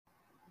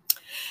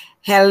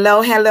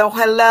Hello, hello,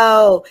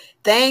 hello.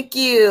 Thank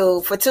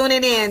you for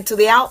tuning in to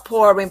the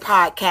Outpouring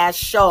podcast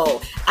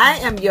show. I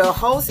am your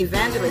host,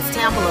 Evangelist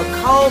Tamala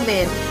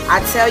Coleman.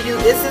 I tell you,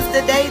 this is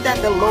the day that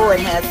the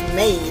Lord has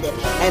made,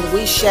 and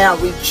we shall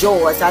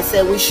rejoice. I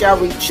said we shall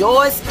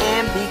rejoice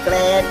and be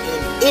glad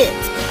in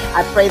it.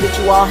 I pray that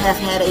you all have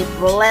had a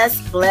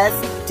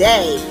blessed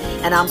day.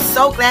 And I'm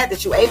so glad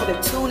that you're able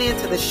to tune in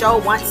to the show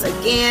once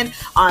again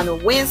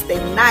on Wednesday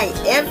night,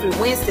 every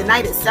Wednesday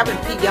night at 7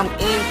 p.m.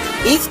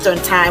 in Eastern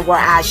Time, where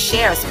I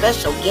share a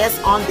special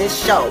guest on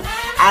this show.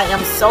 I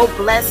am so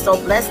blessed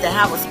to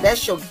have a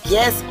special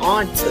guest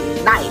on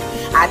tonight.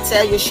 I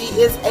tell you, she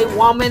is a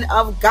woman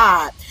of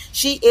God.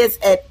 She is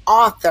an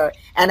author,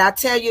 and I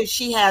tell you,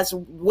 she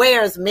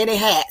wears many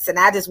hats. And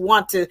I just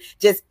want to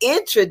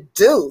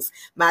introduce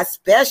my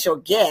special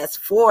guest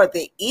for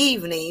the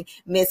evening,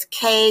 Miss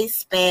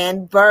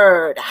Spann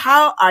Byrd.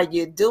 How are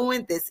you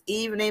doing this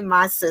evening,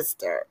 my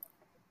sister?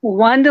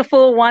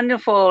 Wonderful,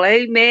 wonderful.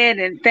 Amen.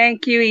 And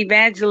thank you,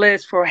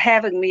 Evangelist, for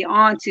having me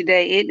on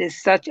today. It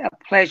is such a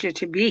pleasure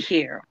to be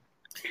here.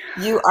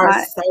 You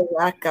are so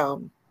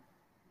welcome.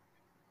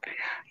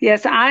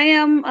 Yes, I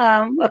am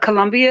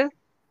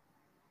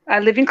I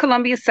live in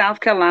Columbia,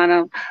 South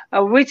Carolina,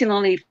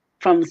 originally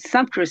from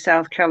Sumter,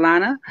 South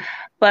Carolina,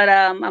 but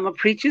I'm a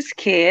preacher's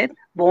kid,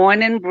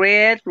 born and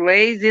bred,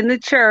 raised in the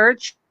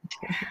church.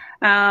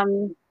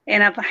 And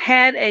I've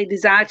had a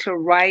desire to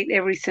write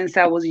ever since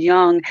I was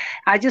young.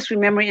 I just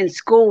remember in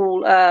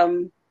school,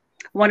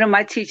 one of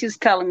my teachers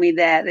telling me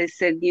that. They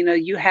said,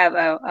 you have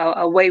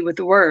a way with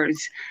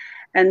words.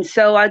 And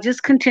so I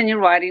just continued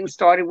writing,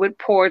 started with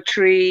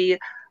poetry,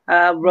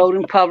 wrote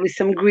and published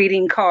some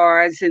greeting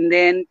cards, and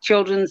then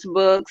children's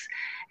books,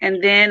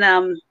 and then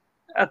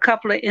a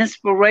couple of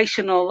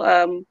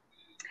inspirational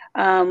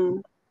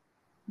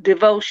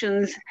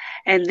devotions,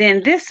 and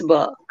then this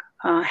book,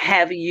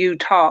 Have You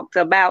Talked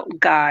About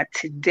God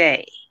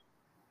Today?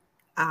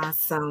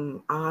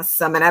 Awesome.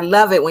 And I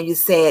love it when you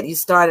said you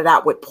started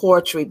out with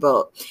poetry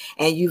book,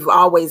 and you've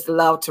always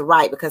loved to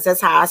write, because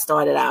that's how I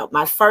started out.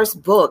 My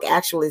first book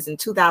actually is in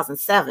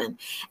 2007,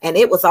 and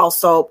it was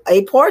also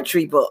a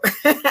poetry book.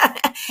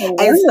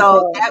 And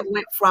so that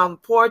went from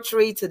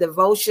poetry to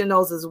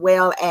devotionals, as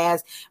well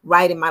as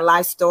writing my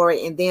life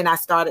story. And then I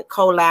started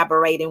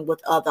collaborating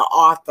with other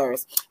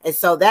authors. And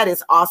so that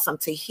is awesome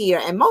to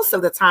hear. And most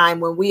of the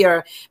time when we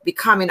are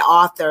becoming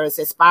authors,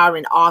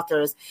 aspiring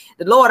authors,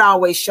 the Lord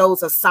always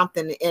shows us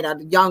something in our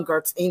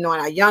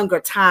younger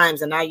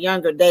times, in our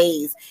younger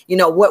days,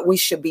 what we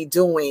should be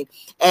doing.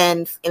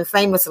 And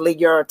famously,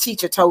 your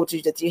teacher told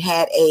you that you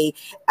had a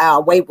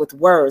way with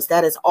words.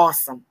 That is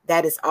awesome.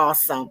 That is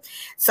awesome.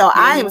 So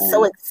I am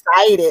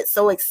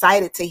so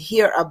excited to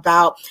hear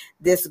about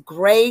this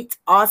great,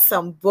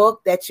 awesome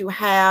book that you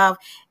have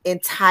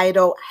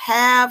entitled,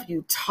 Have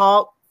You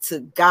Talked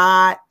to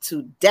God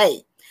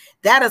Today?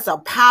 That is a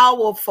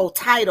powerful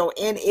title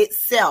in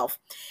itself.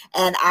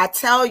 And I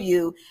tell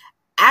you,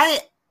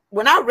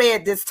 when I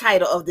read this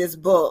title of this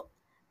book,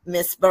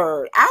 Miss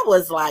Byrd, I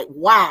was like,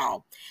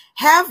 wow,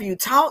 have you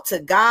talked to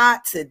God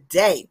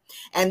today?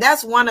 And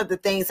that's one of the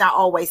things I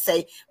always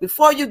say.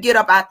 Before you get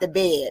up out the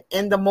bed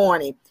in the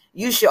morning,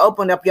 you should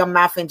open up your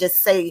mouth and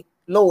just say,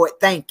 Lord,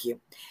 thank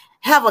you.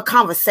 Have a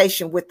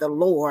conversation with the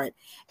Lord.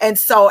 And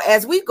so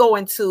as we go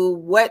into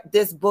what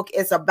this book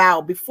is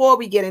about, before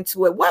we get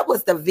into it, what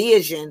was the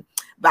vision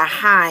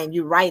behind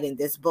you writing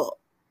this book?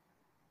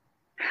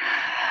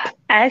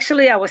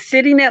 Actually, I was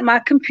sitting at my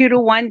computer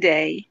one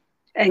day,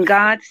 and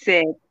God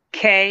said,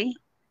 Kay,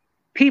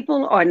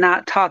 people are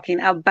not talking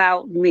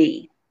about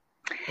me.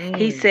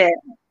 He said,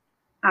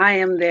 I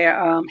am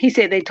there. He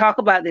said, they talk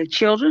about their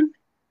children,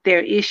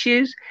 their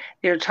issues.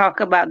 They talk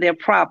about their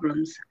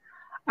problems.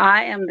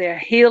 I am their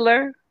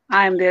healer.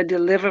 I am their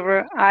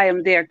deliverer. I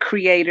am their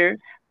creator,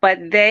 but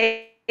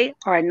they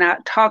are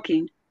not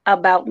talking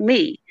about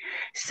me.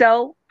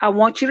 So I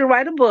want you to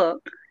write a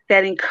book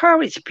that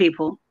encourages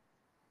people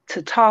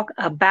to talk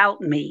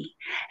about me.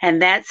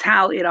 And that's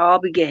how it all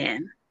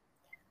began.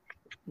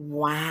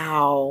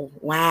 Wow.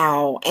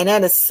 And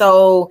that is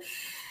so,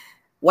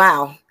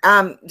 wow.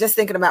 Just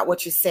thinking about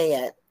what you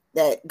said,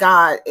 that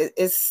God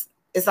it's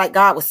like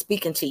God was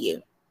speaking to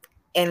you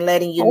and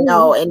letting you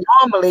know. And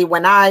normally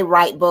when I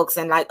write books,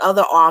 and like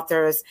other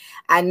authors,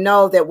 I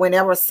know that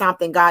whenever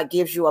something, God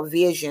gives you a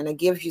vision and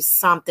gives you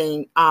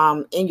something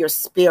in your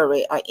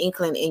spirit, or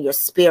inkling in your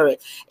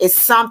spirit, it's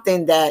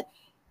something that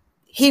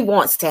He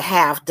wants to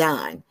have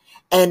done.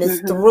 And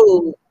it's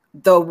through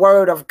the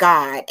word of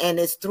God, and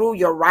it's through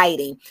your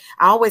writing.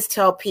 I always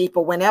tell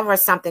people, whenever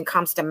something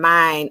comes to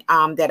mind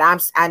that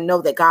I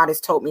know that God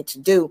has told me to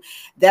do,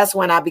 that's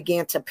when I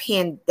begin to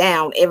pin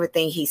down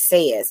everything He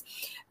says.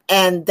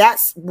 And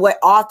that's what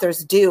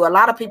authors do. A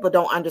lot of people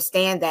don't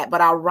understand that,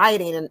 but our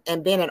writing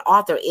and being an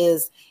author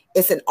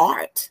it's an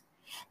art.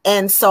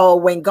 And so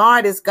when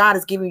God is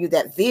giving you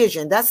that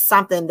vision, that's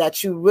something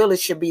that you really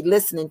should be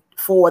listening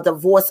for the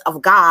voice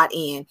of God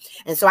in.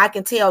 And so I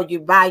can tell you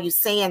by you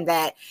saying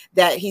that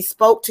He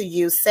spoke to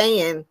you,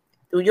 saying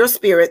through your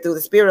spirit, through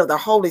the spirit of the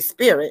Holy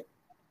Spirit.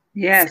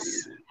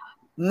 Yes.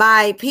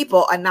 my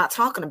people are not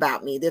talking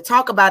about me. They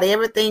talk about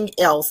everything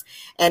else.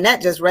 And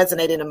that just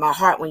resonated in my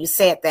heart when you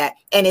said that.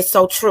 And it's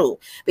so true,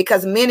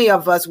 because many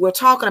of us, we're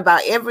talking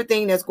about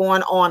everything that's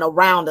going on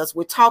around us.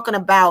 We're talking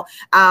about,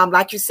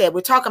 like you said, we're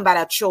talking about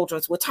our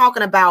children. We're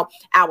talking about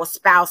our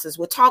spouses.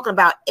 We're talking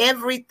about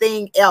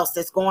everything else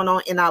that's going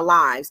on in our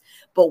lives.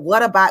 But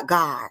what about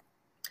God,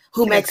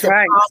 who makes it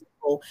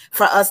possible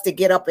for us to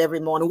get up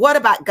every morning? What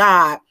about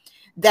God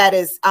that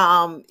is,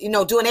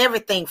 doing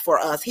everything for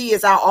us? He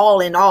is our all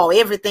in all,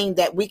 everything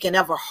that we can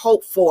ever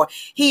hope for.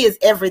 He is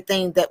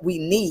everything that we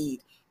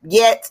need.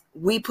 Yet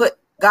we put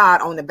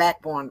God on the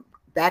back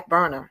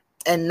burner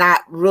and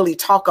not really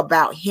talk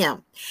about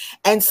him.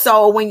 And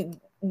so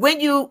when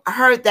you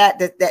heard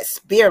that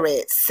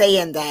spirit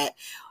saying that,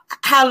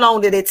 how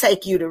long did it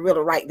take you to really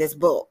write this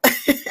book?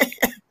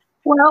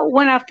 Well,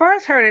 when I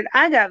first heard it,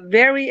 I got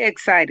very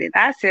excited.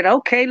 I said,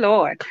 "Okay,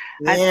 Lord."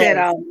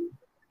 Yes.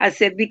 I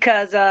said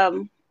because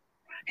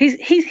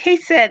he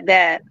said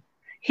that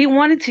he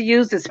wanted to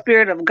use the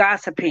spirit of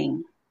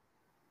gossiping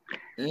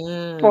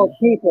for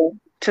people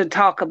to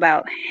talk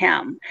about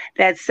him.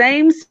 That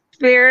same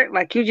spirit,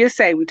 like you just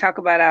say, we talk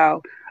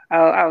about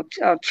our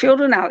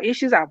children, our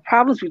issues, our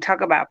problems. We talk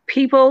about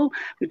people.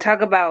 We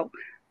talk about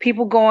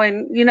people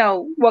going,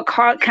 what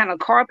kind of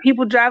car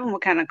people driving,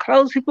 what kind of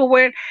clothes people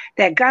wear.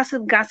 That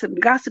gossip.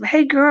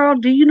 Hey, girl,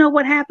 do you know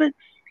what happened?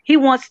 He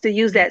wants to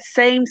use that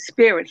same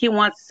spirit. He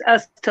wants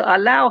us to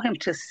allow him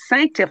to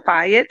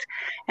sanctify it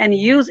and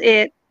use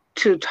it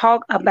to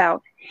talk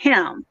about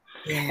him.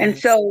 Yes. And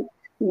so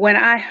when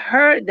I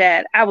heard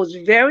that, I was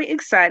very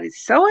excited,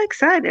 so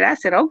excited. I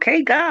said,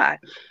 "Okay, God."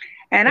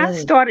 And I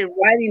started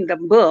writing the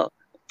book.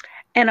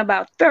 And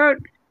about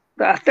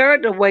a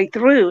third of the way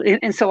through,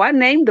 and so I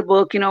named the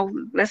book,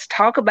 Let's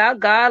Talk About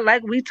God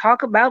Like We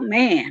Talk About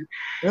Man.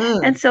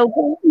 And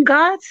so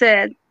God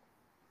said,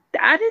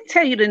 "I didn't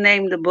tell you to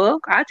name the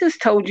book. I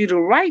just told you to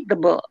write the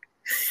book."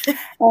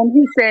 And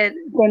he said,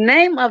 "The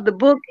name of the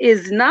book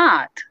is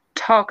not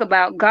Talk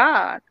About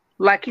God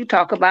Like You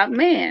Talk About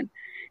Man."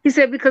 He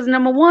said, because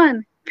number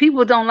one,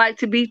 people don't like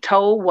to be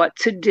told what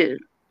to do.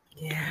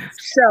 Yes.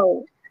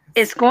 So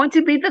it's going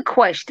to be the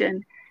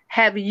question,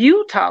 have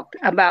you talked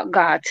about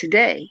God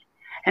today?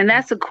 And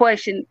that's a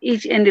question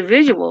each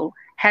individual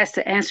has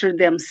to answer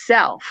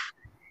themselves.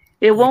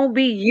 It won't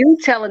be you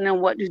telling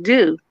them what to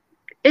do.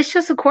 It's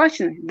just a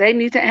question they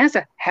need to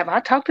answer. Have I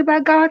talked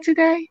about God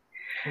today?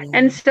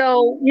 And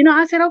so,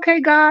 I said, "Okay,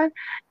 God."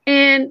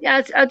 And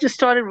I just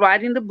started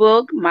writing the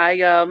book.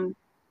 My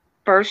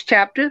first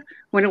chapter,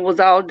 when it was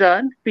all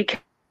done, became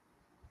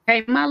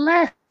my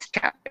last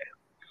chapter.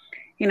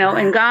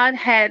 And God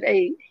had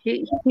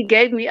he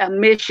gave me a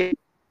mission.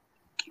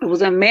 It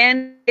was a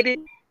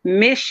mandated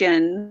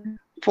mission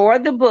for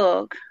the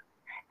book.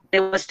 It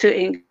was to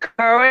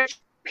encourage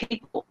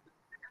people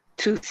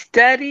to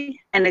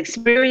study and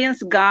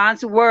experience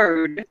God's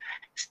word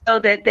so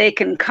that they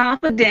can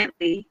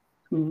confidently,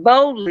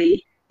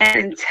 boldly, and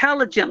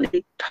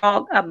intelligently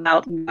talk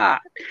about God.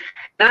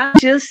 Not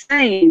just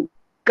saying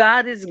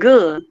God is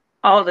good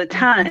all the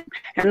time,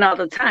 and all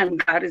the time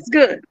God is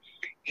good.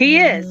 He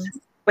is,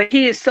 but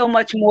he is so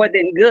much more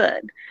than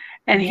good.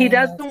 And he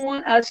doesn't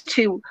want us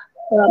to,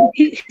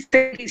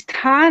 he's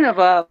tired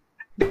of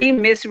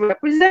being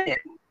misrepresented.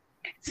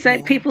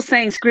 People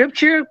saying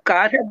scripture,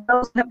 God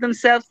help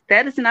themselves.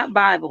 That is not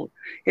Bible.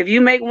 If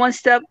you make one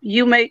step,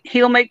 he'll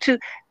make two.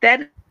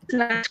 That is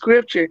not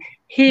scripture.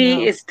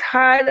 He is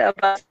tired of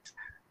us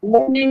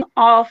running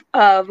off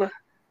of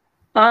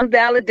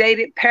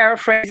unvalidated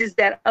paraphrases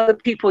that other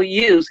people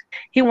use.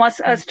 He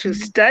wants us to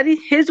study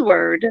his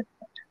word,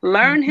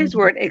 learn his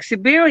word,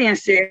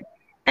 experience it,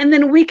 and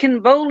then we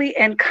can boldly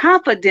and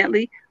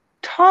confidently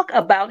talk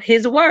about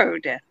his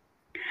word.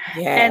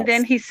 Yes. And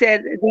then he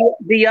said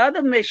the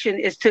other mission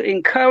is to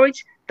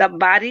encourage the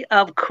body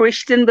of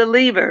Christian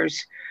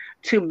believers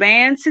to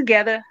band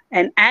together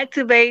and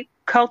activate,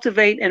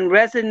 cultivate, and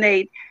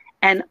resonate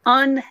an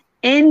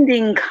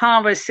unending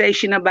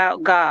conversation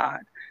about God,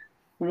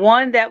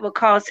 one that will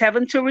cause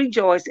heaven to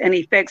rejoice and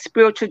effect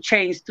spiritual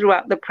change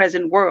throughout the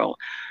present world.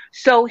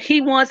 So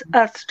he wants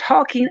us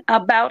talking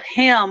about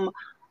him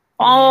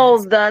all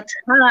the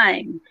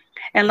time.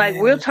 And like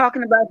we're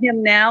talking about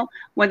him now,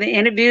 when the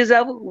interview is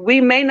over, we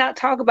may not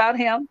talk about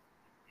him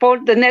for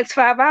the next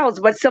 5 hours,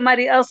 but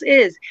somebody else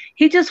is.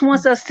 He just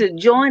wants us to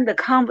join the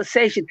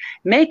conversation,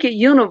 make it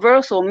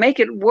universal, make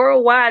it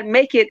worldwide,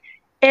 make it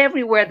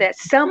everywhere, that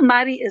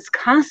somebody is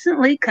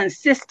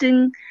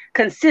consistently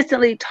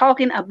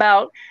talking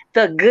about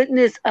the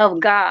goodness of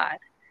God,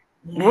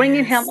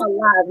 bringing him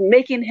alive,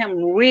 making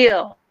him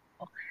real.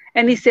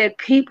 And he said,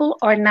 people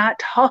are not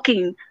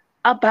talking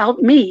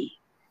about me.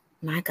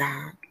 My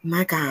God,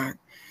 my God.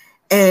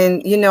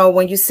 And,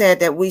 when you said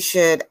that we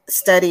should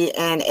study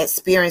and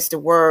experience the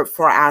word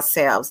for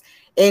ourselves,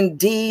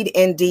 indeed,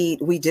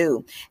 we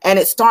do. And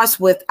it starts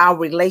with our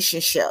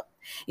relationship.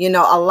 A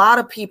lot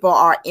of people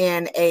are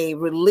in a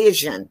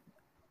religion.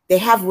 They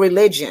have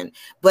religion,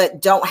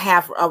 but don't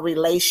have a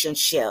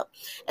relationship.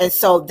 And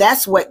so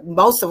that's what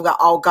most of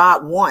all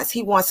God wants.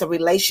 He wants a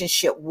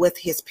relationship with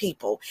his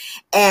people.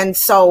 And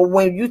so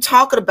when you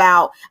talking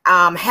about,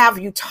 have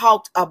you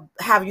talked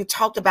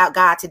about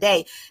God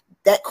today?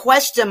 That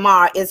question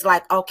mark is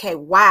like, okay,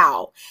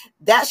 wow,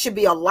 that should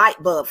be a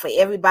light bulb for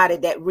everybody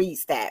that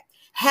reads that.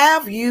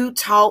 Have you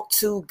talked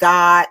to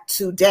God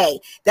today?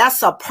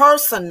 That's a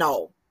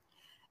personal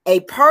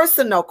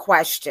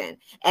question,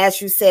 as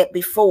you said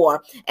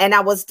before. And I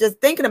was just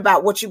thinking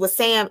about what you were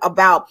saying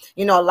about,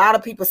 a lot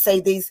of people say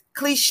these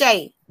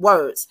cliche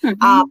words,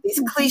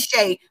 these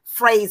cliche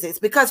phrases,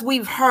 because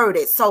we've heard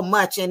it so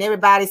much, and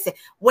everybody said,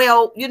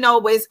 well,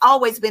 it's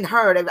always been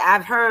heard.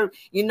 I've heard,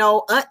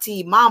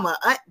 auntie, mama,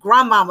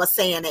 grandmama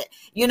saying it.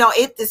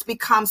 It just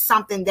becomes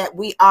something that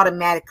we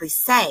automatically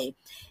say.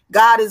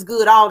 God is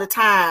good all the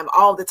time.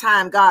 All the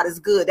time, God is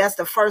good. That's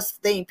the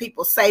first thing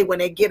people say when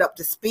they get up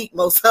to speak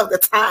most of the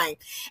time.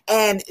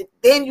 And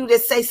then you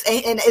just say,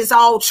 and it's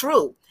all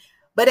true.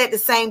 But at the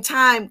same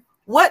time,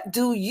 what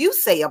do you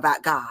say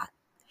about God?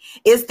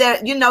 Is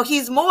that,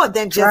 he's more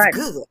than just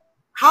good.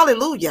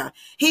 Hallelujah.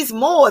 He's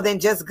more than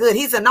just good.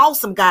 He's an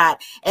awesome God.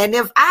 And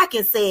if I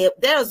can say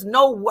it, there's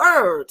no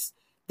words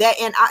that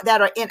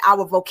are in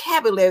our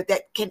vocabulary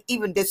that can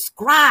even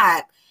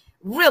describe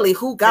really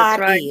who God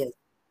is.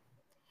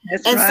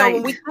 So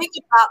when we think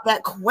about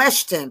that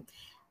question,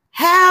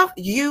 have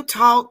you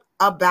talked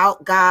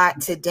about God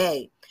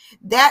today?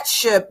 That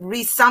should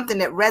be something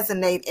that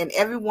resonates in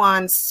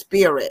everyone's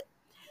spirit,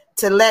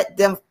 to let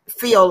them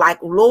feel like,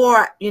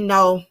 Lord,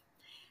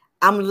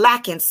 I'm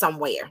lacking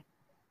somewhere.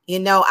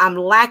 I'm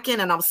lacking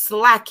and I'm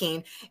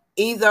slacking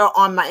either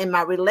in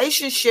my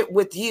relationship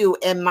with you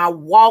and my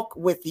walk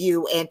with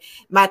you and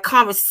my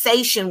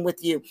conversation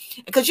with you.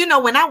 Because,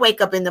 when I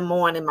wake up in the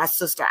morning, my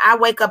sister, I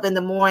wake up in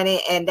the morning,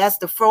 and that's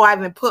the floor. I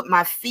even put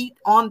my feet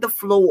on the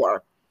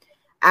floor.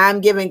 I'm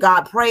giving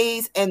God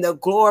praise and the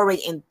glory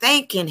and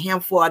thanking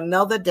him for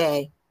another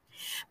day.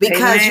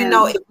 Because,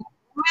 if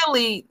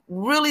you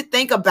really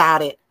think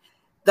about it,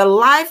 the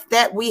life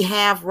that we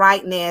have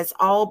right now is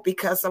all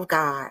because of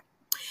God.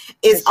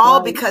 It's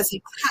all because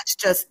he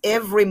touched us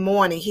every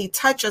morning. He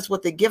touched us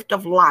with the gift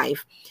of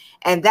life,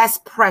 and that's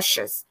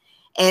precious,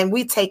 and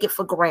we take it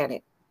for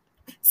granted.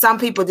 Some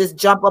people just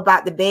jump up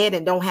out the bed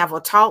and don't have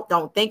a talk,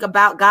 don't think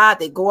about God.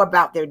 They go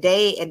about their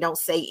day and don't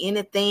say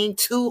anything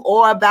to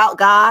or about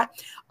God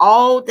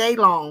all day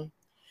long.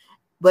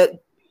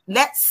 But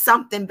let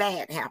something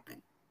bad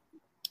happen.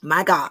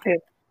 My God.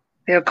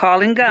 They're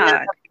calling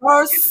God. The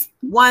first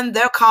one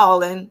they're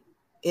calling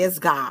is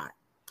God.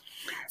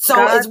 So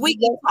God, as we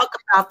talk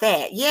about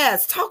that,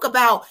 yes, talk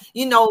about,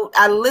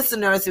 our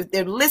listeners, if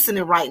they're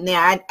listening right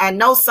now, I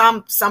know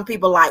some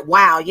people like,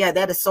 wow, yeah,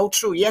 that is so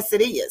true. Yes,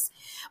 it is.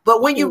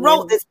 But when you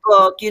wrote this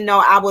book,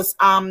 I was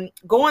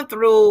going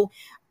through,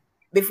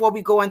 before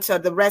we go into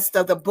the rest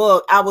of the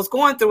book, I was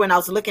going through and I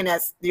was looking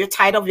at your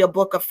title of your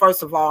book,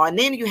 first of all, and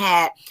then you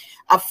had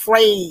a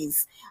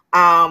phrase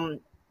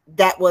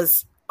that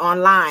was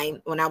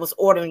online when I was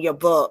ordering your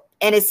book.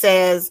 And it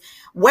says,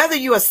 whether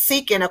you are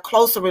seeking a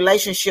closer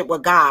relationship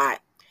with God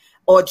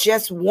or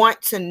just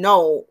want to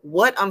know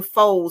what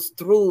unfolds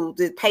through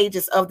the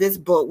pages of this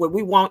book, where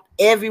we want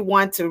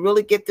everyone to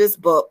really get this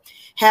book,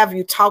 have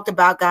you talked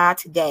about God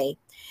today?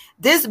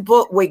 This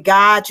book will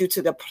guide you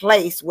to the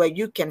place where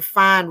you can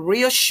find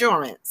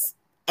reassurance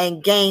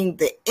and gain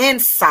the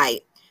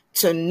insight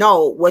to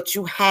know what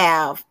you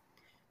have,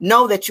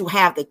 know that you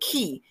have the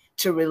key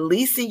to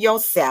releasing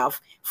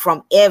yourself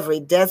from every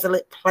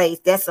desolate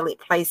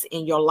place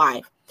in your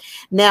life.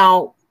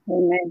 Now,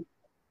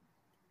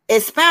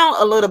 expound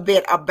a little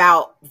bit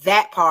about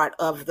that part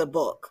of the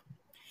book,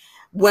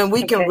 when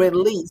we can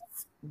release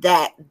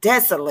that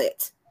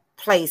desolate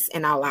place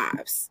in our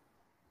lives.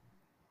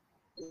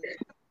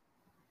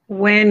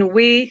 When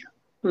we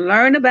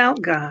learn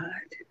about God,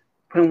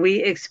 when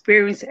we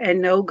experience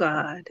and know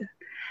God,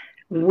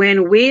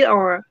 when we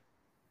are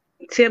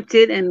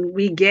tempted and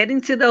we get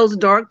into those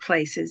dark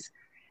places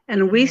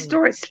and we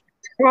start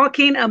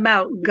talking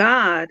about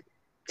God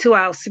to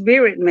our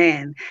spirit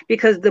man,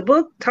 because the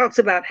book talks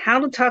about how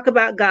to talk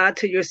about God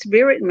to your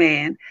spirit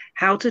man,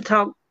 how to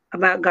talk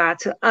about God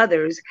to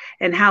others,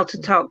 and how to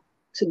talk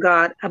to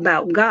God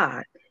about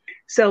God.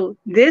 So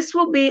this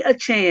will be a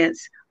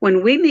chance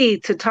when we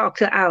need to talk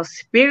to our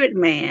spirit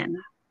man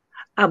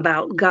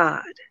about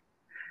God,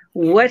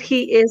 what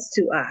he is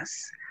to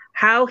us,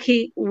 how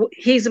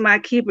he's my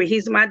keeper,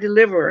 he's my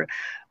deliverer.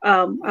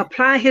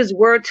 Apply his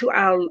word to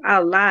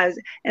our lives.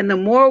 And the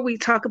more we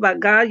talk about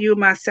God, you're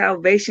my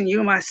salvation,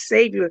 you're my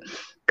savior.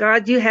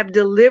 God, you have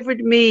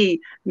delivered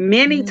me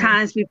many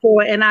times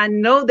before, and I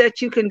know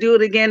that you can do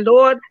it again.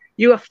 Lord,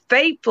 you are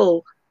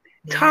faithful.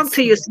 Talk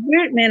to your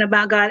spirit man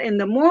about God. And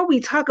the more we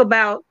talk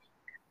about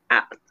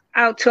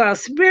out to our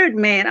spirit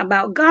man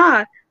about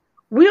God,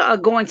 we are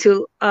going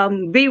to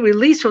be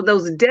released from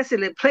those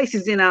desolate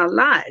places in our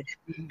lives.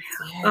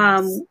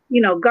 God,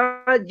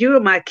 you are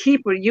my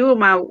keeper. You are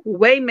my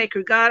way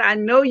maker. God, I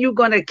know you're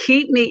going to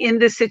keep me in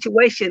this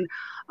situation.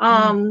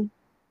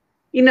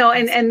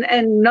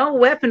 and no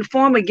weapon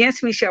formed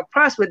against me shall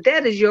prosper.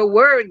 That is your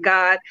word,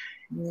 God.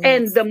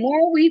 And Yes. the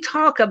more we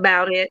talk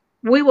about it,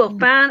 we will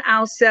find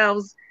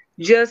ourselves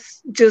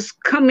just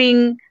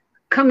coming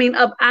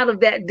up out of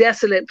that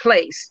desolate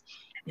place.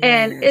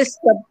 And Yes.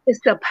 it's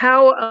the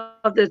power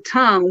of the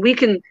tongue. We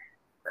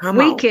Come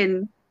on.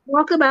 can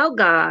talk about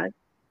God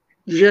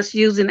just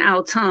using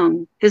our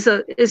tongue.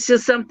 It's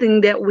just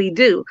something that we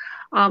do.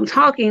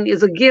 Talking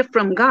is a gift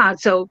from God.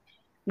 So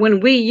when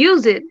we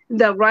use it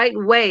the right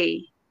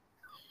way,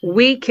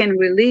 we can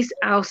release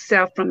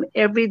ourselves from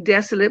every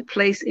desolate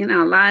place in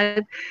our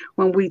life.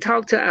 When we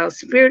talk to our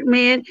spirit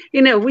man,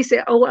 we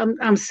say, oh,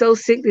 I'm so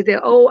sick today.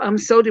 Oh, I'm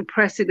so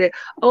depressed today.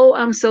 Oh,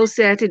 I'm so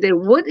sad today.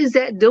 What is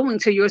that doing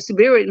to your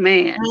spirit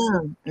man?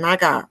 My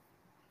God.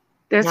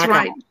 That's My God.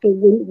 right. But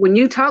when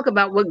you talk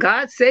about what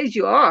God says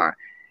you are,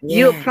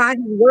 you apply Yes.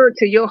 his word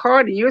to your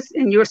heart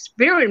and your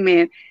spirit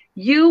man,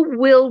 you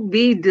will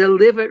be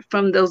delivered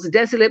from those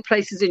desolate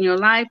places in your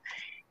life.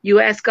 You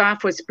ask God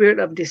for a spirit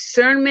of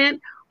discernment.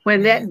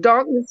 When Yes. that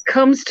darkness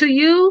comes to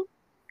you,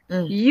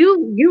 Mm.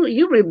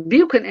 you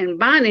rebuke it and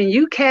bind it, and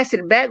you cast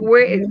it back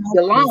where it Yes.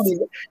 belongs.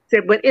 Say,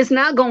 but it's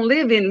not going to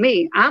live in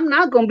me. I'm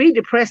not going to be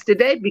depressed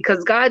today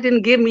because God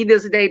didn't give me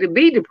this day to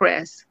be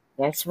depressed.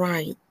 That's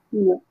right.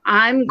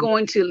 I'm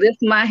going to lift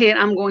my head.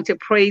 I'm going to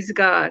praise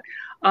God,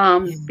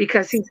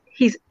 because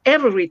he's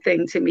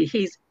everything to me.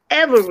 He's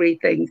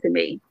everything to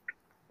me.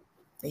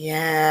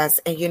 Yes.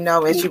 And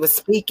as you were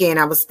speaking,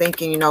 I was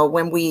thinking,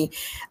 when we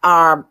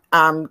are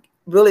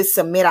really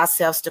submit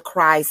ourselves to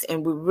Christ,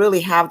 and we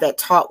really have that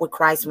talk with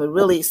Christ, and we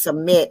really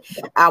submit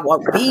our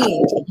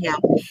being to him,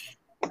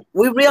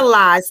 we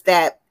realize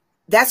that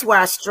that's where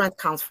our strength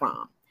comes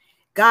from.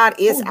 God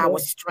is Oh, our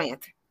yeah.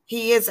 strength.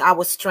 He is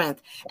our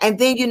strength. And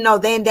then,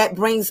 then that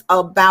brings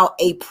about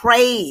a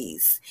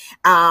praise,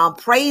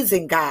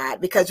 praising God,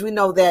 because we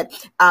know that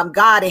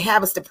God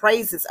inhabits the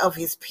praises of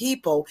his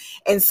people.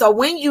 And so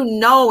when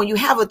and you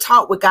have a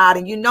talk with God,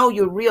 and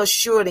you're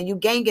reassured, and you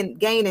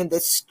gaining the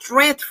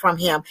strength from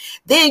him,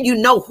 then you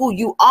know who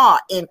you are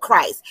in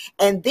Christ.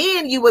 And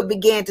then you would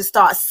begin to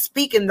start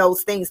speaking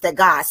those things that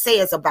God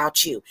says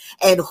about you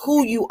and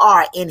who you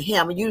are in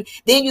him. And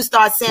then you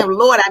start saying,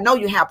 Lord, I know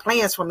you have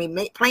plans for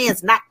me,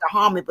 plans not to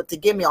harm me, but to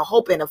give me a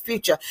hope in the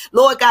future.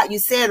 Lord God, you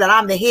said that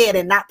I'm the head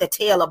and not the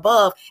tail,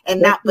 above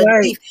and That's not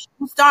right. beneath.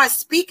 You start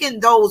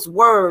speaking those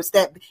words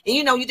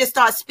you just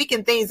start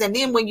speaking things. And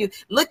then when you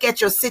look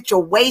at your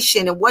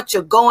situation and what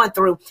you're going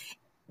through,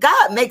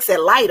 God makes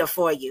it lighter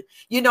for you.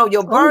 Your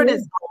Oh,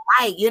 burdens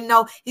yeah. are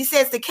light. He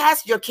says to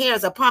cast your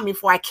cares upon me,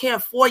 for I care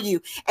for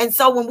you. And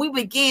so when we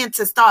begin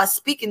to start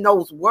speaking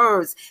those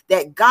words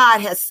that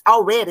God has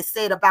already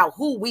said about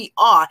who we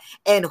are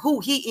and who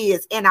he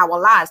is in our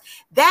lives,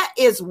 that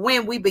is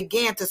when we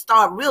begin to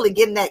start really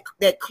getting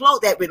that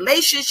close, that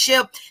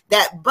relationship,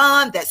 that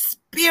bond, that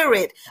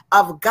spirit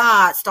of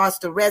God starts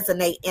to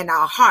resonate in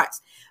our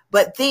hearts.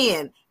 But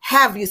then,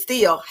 have you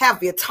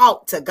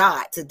talked to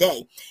God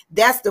today?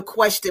 That's the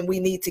question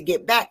we need to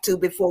get back to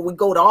before we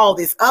go to all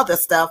this other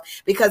stuff,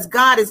 because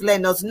God is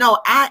letting us know,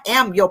 I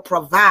am your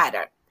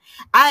provider.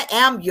 I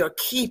am your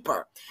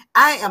keeper.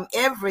 I am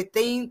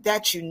everything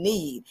that you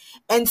need.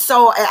 And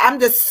so I'm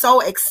just so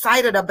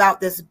excited about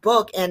this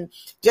book and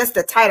just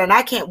the title. And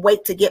I can't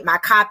wait to get my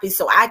copy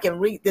so I can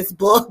read this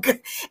book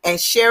and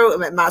share it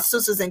with my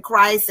sisters in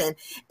Christ,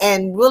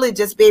 and really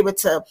just be able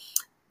to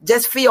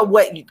just feel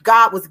what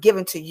God was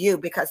giving to you,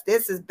 because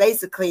this is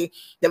basically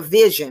the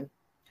vision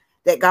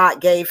that God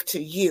gave to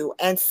you.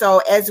 And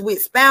so as we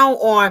expound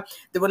on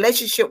the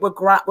relationship with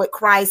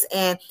Christ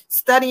and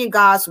studying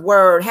God's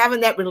word,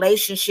 having that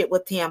relationship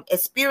with him,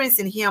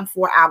 experiencing him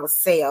for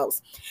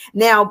ourselves.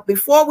 Now,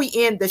 before we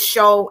end the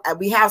show,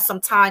 we have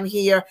some time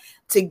here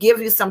to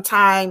give you some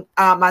time,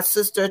 my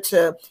sister,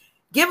 to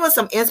give us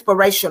some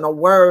inspirational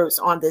words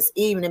on this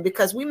evening,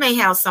 because we may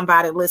have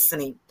somebody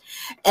listening,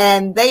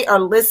 and they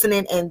are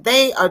listening and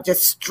they are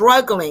just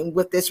struggling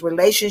with this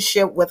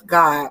relationship with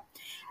God.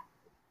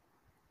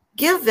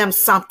 Give them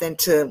something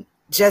to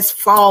just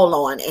fall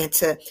on,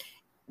 and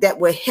that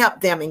will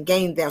help them and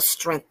gain their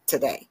strength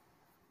today.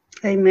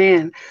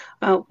 Amen.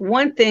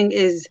 One thing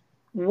is,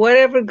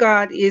 whatever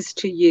God is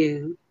to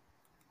you,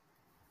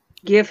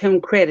 give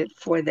him credit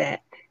for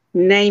that.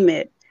 Name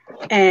it.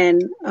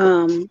 And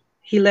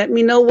he let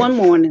me know one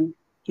morning.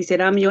 He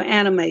said, I'm your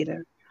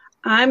animator.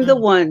 I'm the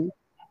one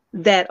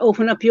that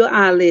open up your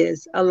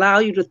eyelids, allow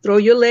you to throw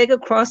your leg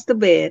across the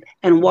bed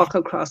and walk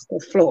across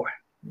the floor.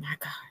 My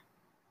God.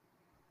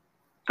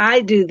 I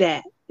do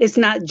that. It's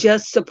not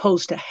just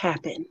supposed to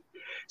happen.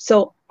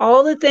 So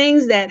all the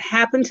things that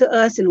happen to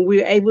us and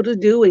we're able to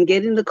do and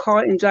get in the car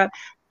and drive,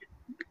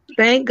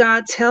 thank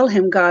God, tell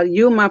him, God,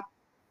 you're my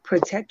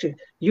protector.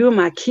 You're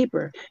my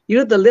keeper.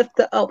 You're the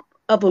lifter up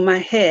of my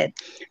head.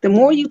 The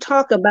more you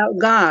talk about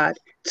God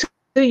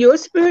to your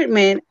spirit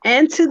man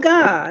and to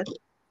God,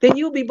 then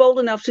you'll be bold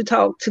enough to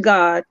talk to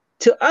God,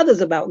 to others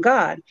about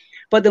God.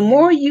 But the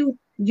more you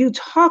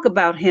talk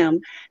about him,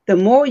 the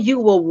more you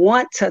will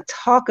want to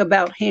talk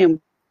about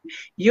him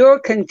Your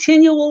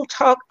continual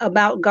talk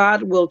about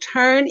God will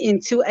turn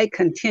into a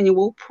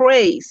continual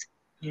praise.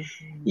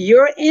 Mhm.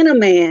 Your inner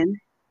man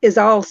is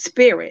all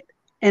spirit,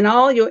 and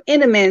all your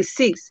inner man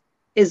seeks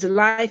is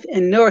life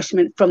and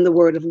nourishment from the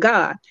word of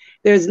God.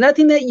 There's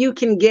nothing that you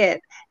can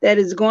get that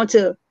is going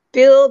to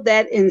fill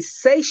that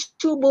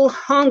insatiable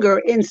hunger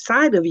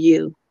inside of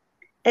you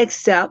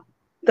except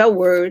the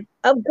word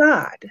of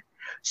God.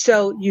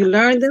 So you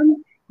learn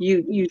them,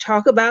 you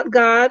talk about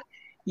God,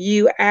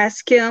 you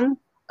ask him,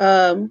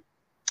 um,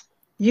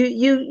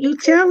 you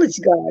challenge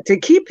God to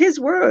keep his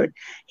word.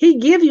 He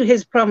give you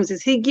his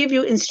promises, he give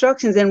you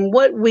instructions, and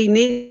what we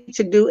need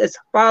to do is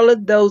follow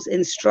those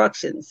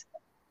instructions.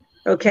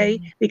 Okay?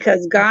 Mhm.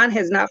 Because God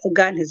has not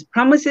forgotten his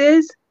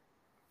promises,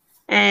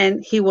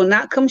 and he will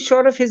not come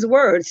short of his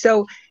word.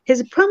 So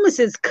his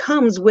promises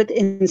comes with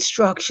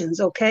instructions,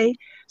 okay?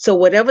 So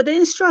whatever the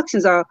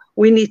instructions are,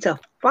 we need to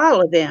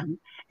follow them,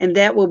 and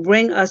that will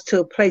bring us to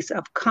a place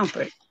of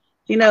comfort.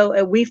 You know,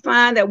 and we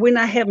find that we're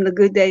not having a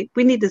good day.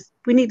 We need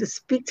to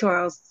speak to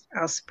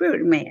our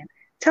spirit man.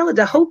 Tell it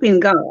to Yeah. hope in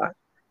God.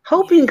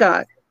 Hope in Yeah.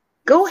 God.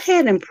 Go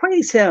ahead and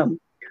praise him.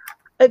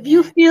 If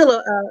you Yeah.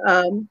 feel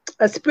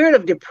a spirit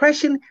of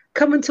depression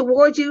coming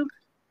towards you,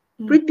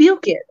 Mm.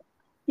 rebuke it.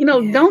 You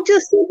know, Yeah. don't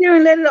just sit there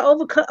and let it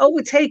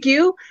overtake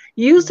you.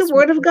 Use the That's right.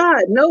 word of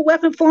God. No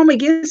weapon formed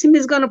against him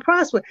is going to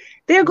prosper.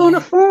 They're going to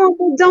Yeah. form,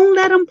 but don't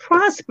let them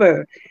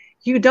prosper.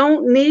 You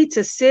don't need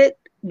to sit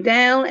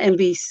down and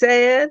be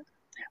sad.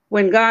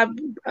 When God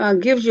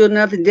gives you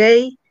another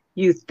day,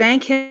 you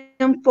thank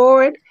him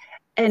for it.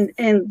 And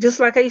just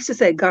like I used to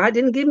say, God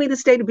didn't give me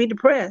this day to be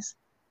depressed.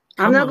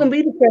 I'm not Come going to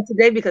on. be depressed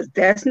today because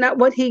that's not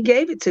what he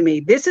gave it to me.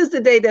 This is the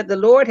day that the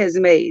Lord has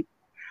made.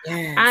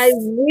 I Yes.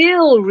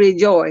 will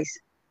rejoice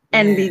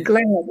and be Yeah.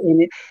 glad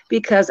in it,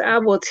 because I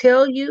will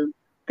tell you,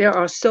 there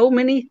are so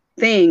many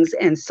things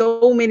and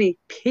so many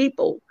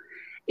people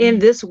in Mm.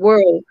 this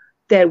world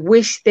that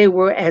wish they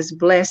were as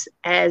blessed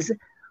as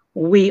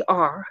we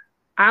are.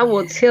 I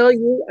will Yeah. tell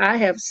you, I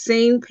have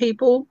seen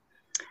people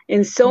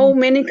in so Mm.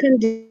 many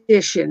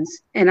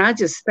conditions, and I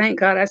just thank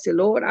God. I said,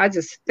 Lord, I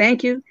just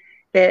thank you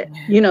that,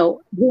 Yeah.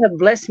 you have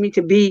blessed me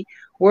to be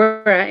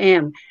where I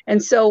am.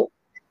 And so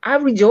I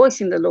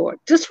rejoice in the Lord.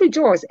 Just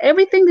rejoice.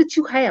 Everything that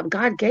you have,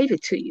 God gave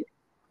it to you.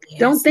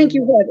 Don't Yes, think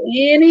you Lord. have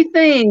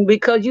anything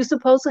because you're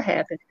supposed to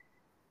have it.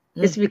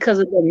 It's Mm. because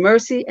of the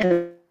mercy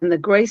and the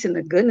grace and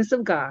the goodness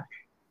of God.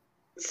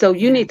 So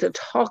you need to Yeah.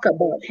 talk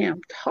about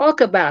him.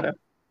 Talk about him.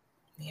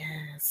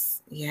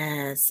 Yes.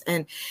 Yes.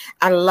 And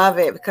I love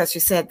it because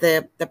you said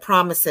the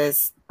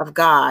promises of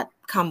God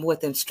come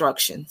with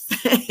instructions.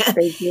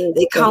 Thank you.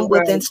 They That's come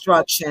with right.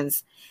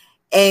 instructions.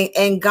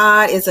 And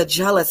God is a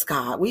jealous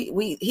God.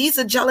 We He's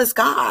a jealous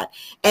God,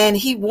 and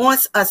He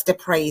wants us to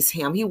praise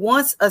Him. He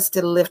wants us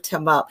to lift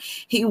Him up.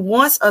 He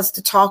wants us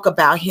to talk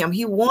about Him.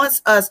 He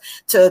wants us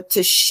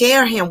to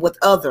share Him with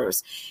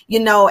others.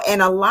 And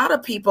a lot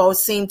of people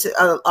seem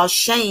to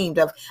ashamed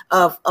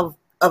of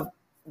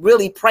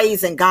really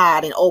praising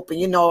God and open.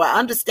 I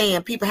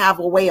understand people have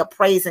a way of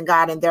praising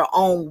God in their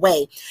own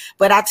way,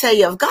 but I tell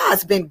you, if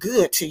God's been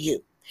good to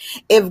you,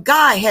 if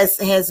God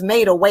has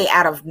made a way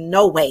out of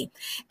no way.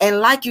 And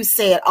like you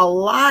said, a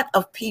lot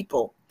of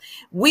people,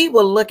 we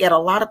will look at a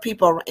lot of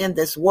people in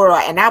this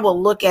world, and I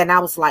look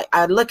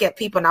at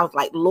people and I was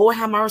like, Lord,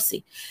 have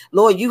mercy.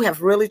 Lord, you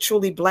have really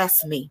truly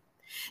blessed me.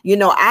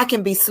 I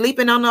can be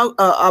sleeping on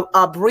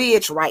a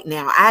bridge right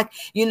now.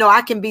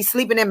 I can be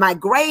sleeping in my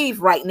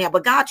grave right now,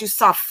 but God, you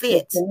saw That's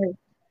fit right.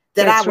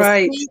 that I That's was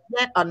right. see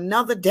yet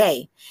another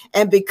day.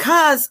 And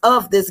because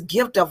of this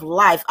gift of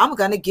life, I'm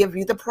going to give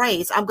you the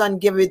praise. I'm going to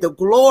give you the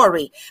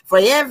glory, for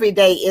every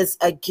day is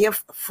a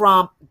gift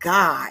from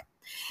God.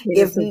 It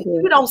If is so you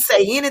good. don't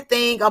say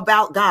anything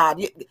about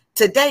God,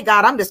 today,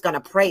 God, I'm just going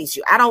to praise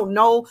you. I don't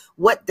know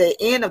what the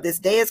end of this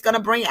day is going to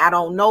bring. I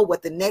don't know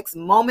what the next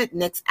moment,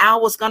 next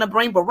hour is going to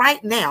bring. But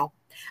right now,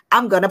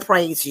 I'm going to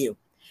praise you.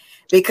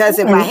 Because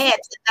if I And, had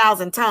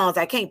 10,000 tongues,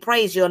 I can't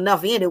praise you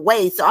enough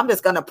anyway. So I'm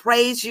just going to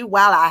praise you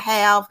while I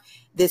have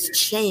this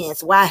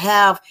chance, while I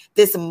have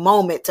this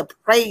moment to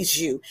praise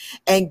you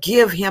and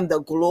give him the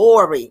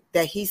glory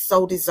that he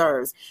so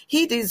deserves.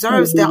 He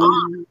deserves the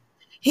honor. and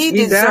He he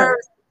does.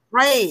 deserves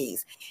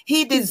praise. He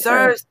He does.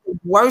 deserves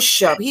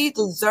worship. He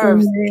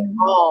deserves it Amen.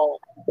 all.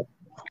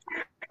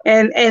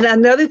 And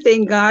another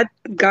thing God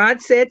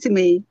said to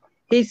me,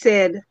 he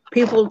said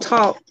people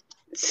talk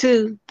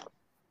to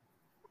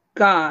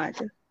God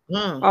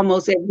Mm.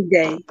 almost every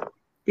day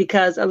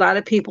because a lot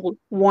of people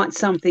want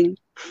something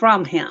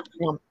from him.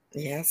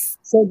 Yes.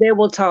 So they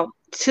will talk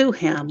to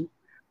him,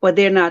 but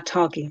they're not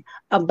talking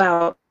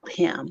about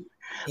him.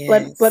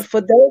 But for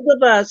Yes. those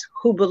of us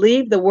who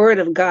believe the word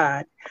of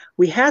God,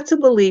 we have to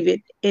believe it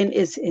in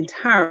its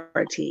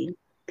entirety.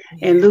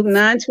 And Luke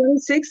Yes.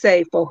 9:26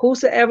 say, "For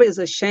whosoever is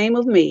ashamed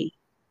of me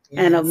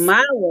and of Yes.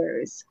 my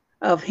words,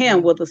 of him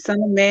Yeah. will the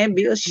Son of Man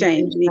be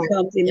ashamed when he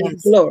comes in his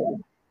Yes. glory,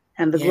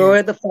 and the glory Yes.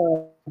 of the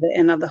Father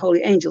and of the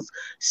holy angels."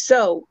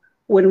 So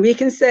when we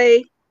can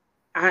say,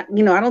 I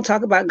don't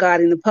talk about God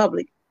in the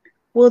public,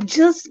 Well,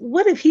 just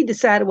what if he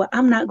decided, well,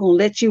 I'm not going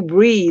to let you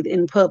breathe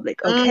in public,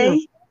 Mm,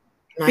 okay?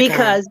 my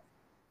God.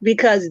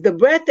 Because the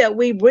breath that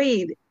we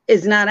breathe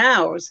is not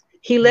ours.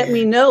 He let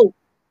me Yes. know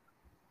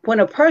when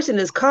a person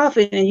is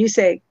coughing and you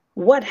say,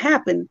 what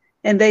happened?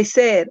 And they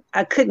said,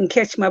 I couldn't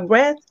catch my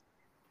breath.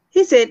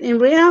 He said, in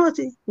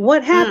reality,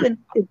 what Mm, happened?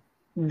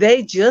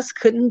 They just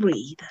couldn't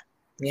breathe.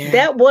 yeah.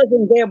 That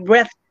wasn't their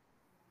breath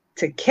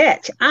to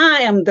catch.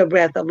 I am the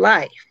breath of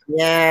life.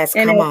 Yes.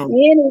 And Come at on.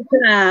 any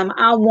time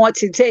I want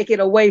to take it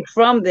away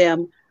from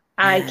them,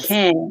 I Yes.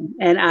 can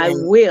and I Yes.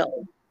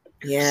 will.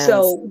 Yes.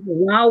 So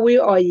while we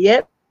are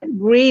yet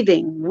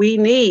breathing, we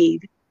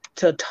need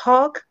to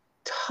talk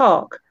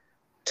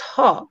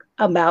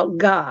about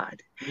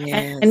God.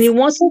 And he Yes.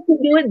 wants us to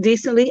do it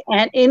decently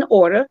and in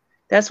order.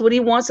 That's what he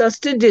wants us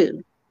to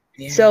do.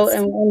 So, Yes.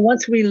 and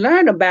once we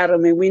learn about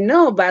him and we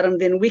know about him,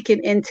 then we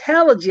can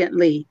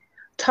intelligently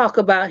talk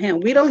about him.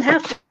 We don't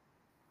have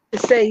to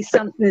say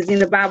something is in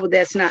the Bible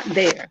that's not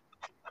there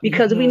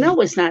because we Hmm.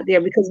 know it's not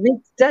there because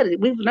we've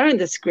studied, we've learned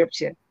the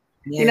scripture.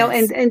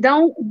 Yes. And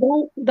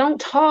don't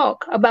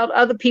talk about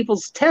other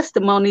people's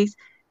testimonies.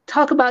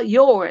 Talk about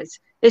yours.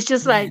 It's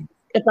just Yeah. like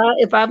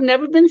if I've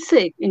never been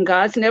sick and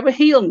God's never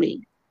healed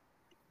me,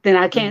 then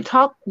I Mm, can't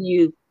talk to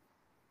you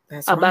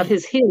that's about right.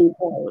 his healing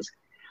powers.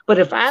 But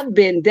if I've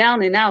been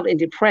down and out and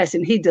depressed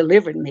and he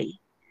delivered me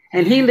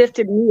and he Yeah.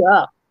 lifted me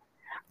up,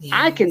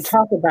 I can Yes.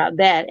 talk about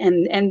that.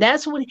 And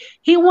that's what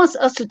he wants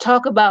us to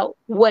talk about,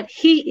 what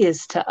he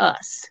is to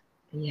us.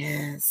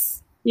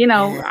 Yes. You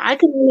know, Yes. I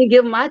can only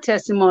give my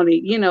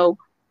testimony.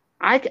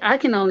 I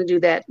can only do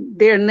that.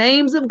 They're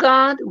names of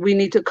God. We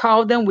need to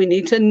call them. We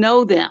need to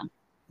know them.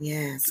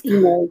 Yes, You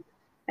God. know,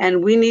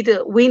 and we need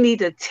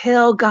to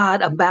tell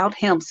God about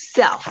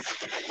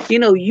Himself.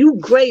 You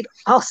great,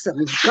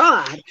 awesome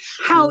God.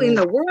 How in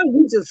Yeah. the world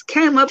you just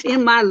came up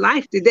in my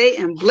life today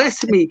and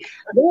blessed me,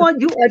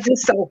 Lord? You are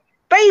just so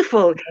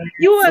faithful.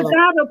 You are a Excellent.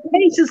 God of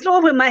patience,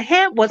 Lord. When my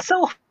head was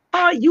so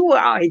hard, you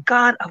are a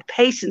God of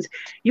patience.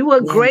 You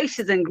are Yeah.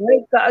 gracious and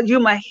great God. You're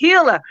my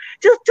healer.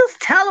 Just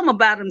tell him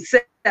about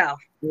himself.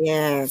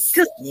 Yes.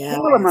 Just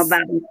tell him Yes.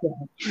 about himself.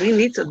 We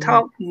need to Mm.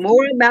 talk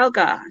more about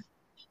God.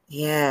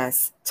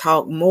 Yes,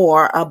 talk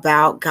more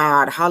about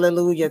God.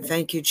 Hallelujah.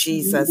 Thank you,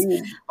 Jesus.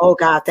 Amen. Oh,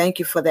 God, thank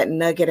you for that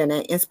nugget and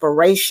that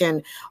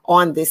inspiration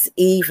on this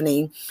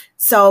evening.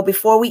 So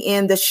before we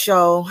end the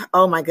show,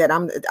 oh my God,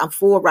 I'm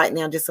full right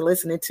now just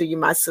listening to you,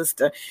 my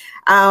sister.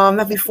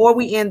 Before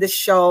we end the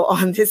show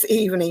on this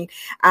evening,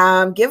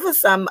 give us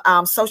some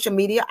social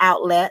media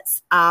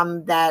outlets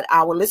that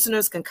our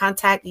listeners can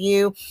contact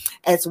you,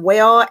 as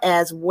well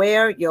as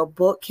where your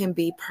book can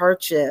be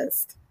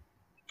purchased.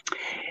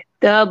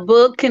 The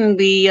book can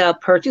be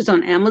purchased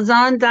on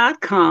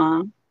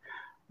Amazon.com,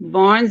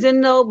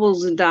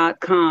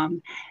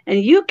 BarnesandNobles.com,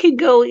 and you can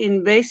go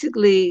in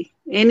basically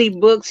any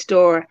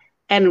bookstore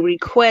and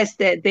request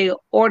that they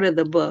order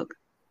the book.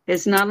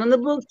 It's not on the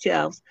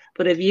bookshelves,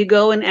 but if you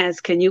go and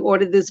ask, can you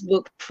order this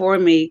book for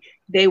me?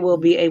 They will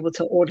be able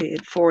to order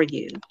it for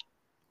you.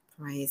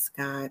 Praise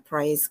God.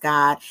 Praise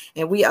God.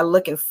 And we are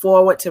looking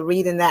forward to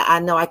reading that. I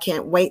know I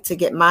can't wait to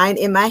get mine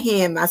in my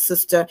hand, my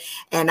sister,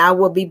 and I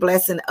will be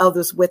blessing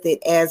others with it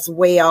as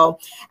well.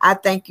 I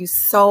thank you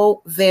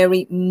so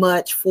very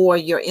much for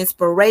your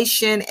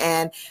inspiration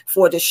and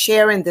for the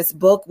sharing this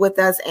book with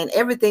us and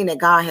everything that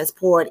God has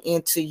poured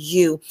into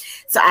you.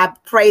 So I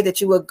pray that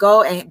you will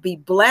go and be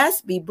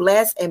blessed,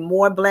 and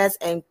more blessed,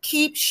 and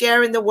keep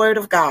sharing the word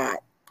of God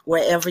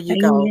wherever you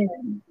go.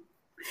 Amen.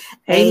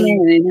 Amen. Amen.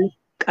 And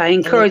I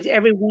encourage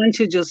everyone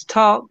to just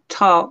talk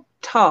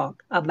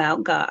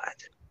about God.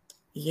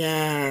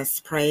 Yes,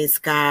 praise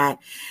God.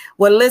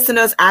 Well,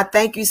 listeners, I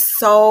thank you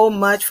so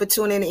much for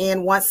tuning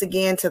in once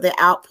again to the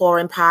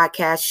Outpouring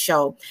Podcast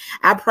Show.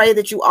 I pray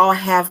that you all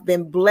have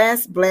been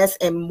blessed,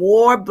 and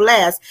more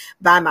blessed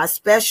by my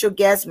special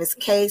guest, Miss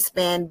K.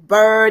 Spann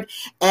Byrd,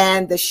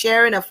 and the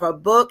sharing of her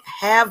book,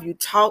 Have You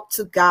Talked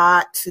to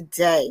God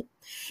Today?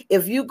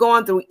 If you're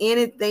going through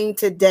anything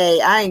today,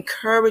 I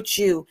encourage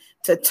you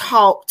to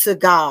talk to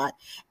God.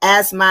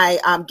 As my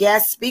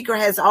guest speaker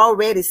has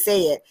already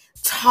said,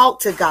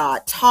 talk to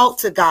God. Talk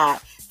to God.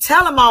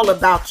 Tell him all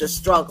about your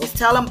struggles.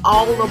 Tell him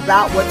all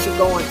about what you're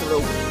going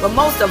through. But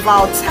most of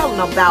all, tell him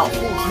about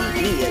who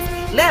he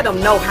is. Let him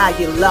know how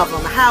you love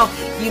him, how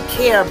you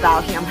care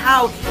about him,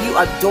 how you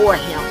adore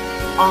him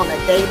on a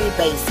daily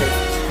basis.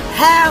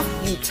 Have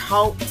you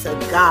talked to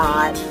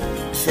God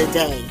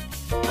today?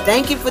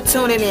 Thank you for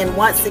tuning in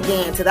once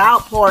again to the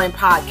Outpouring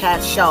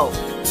Podcast Show.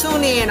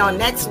 Tune in on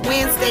next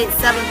Wednesday at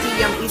 7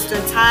 p.m.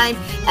 Eastern Time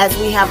as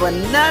we have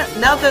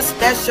another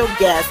special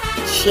guest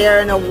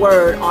sharing a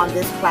word on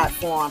this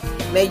platform.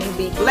 May you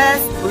be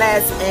blessed,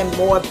 and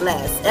more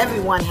blessed.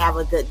 Everyone have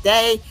a good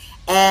day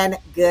and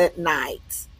good night.